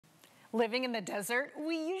Living in the desert,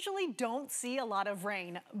 we usually don't see a lot of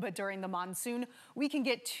rain, but during the monsoon, we can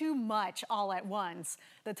get too much all at once.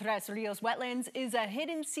 The Tres Rios Wetlands is a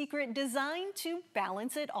hidden secret designed to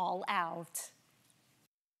balance it all out.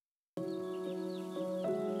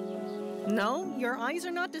 No, your eyes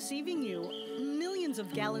are not deceiving you. Millions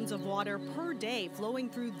of gallons of water per day flowing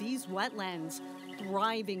through these wetlands.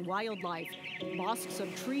 Thriving wildlife, bosques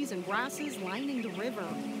of trees and grasses lining the river.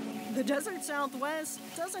 The desert Southwest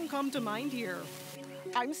doesn't come to mind here.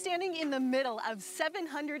 I'm standing in the middle of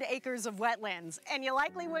 700 acres of wetlands, and you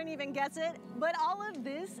likely wouldn't even guess it, but all of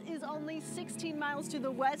this is only 16 miles to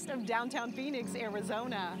the west of downtown Phoenix,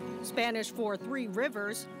 Arizona. Spanish for Three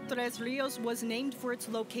Rivers, Tres Rios was named for its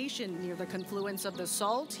location near the confluence of the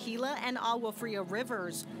Salt, Gila, and Agua Fria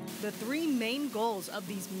Rivers. The three main goals of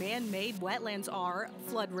these man-made wetlands are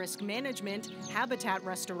flood risk management, habitat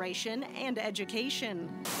restoration, and education.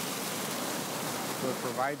 So it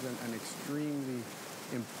provides an extremely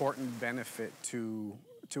important benefit to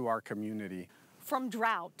our community. From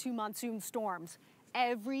drought to monsoon storms,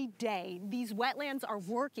 every day these wetlands are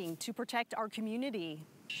working to protect our community.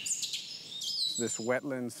 This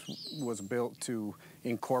wetlands was built to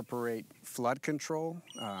incorporate flood control.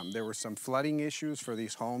 There were some flooding issues for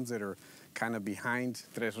these homes that are kind of behind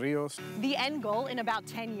Tres Rios. The end goal in about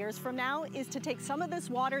 10 years from now is to take some of this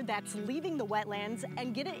water that's leaving the wetlands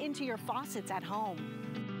and get it into your faucets at home.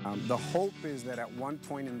 The hope is that at one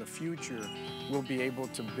point in the future, we'll be able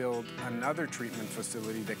to build another treatment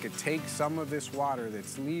facility that could take some of this water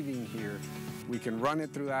that's leaving here. We can run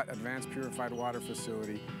it through that advanced purified water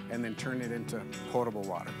facility and then turn it into potable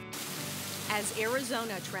water. As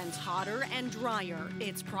Arizona trends hotter and drier,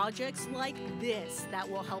 it's projects like this that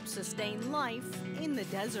will help sustain life in the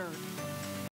desert.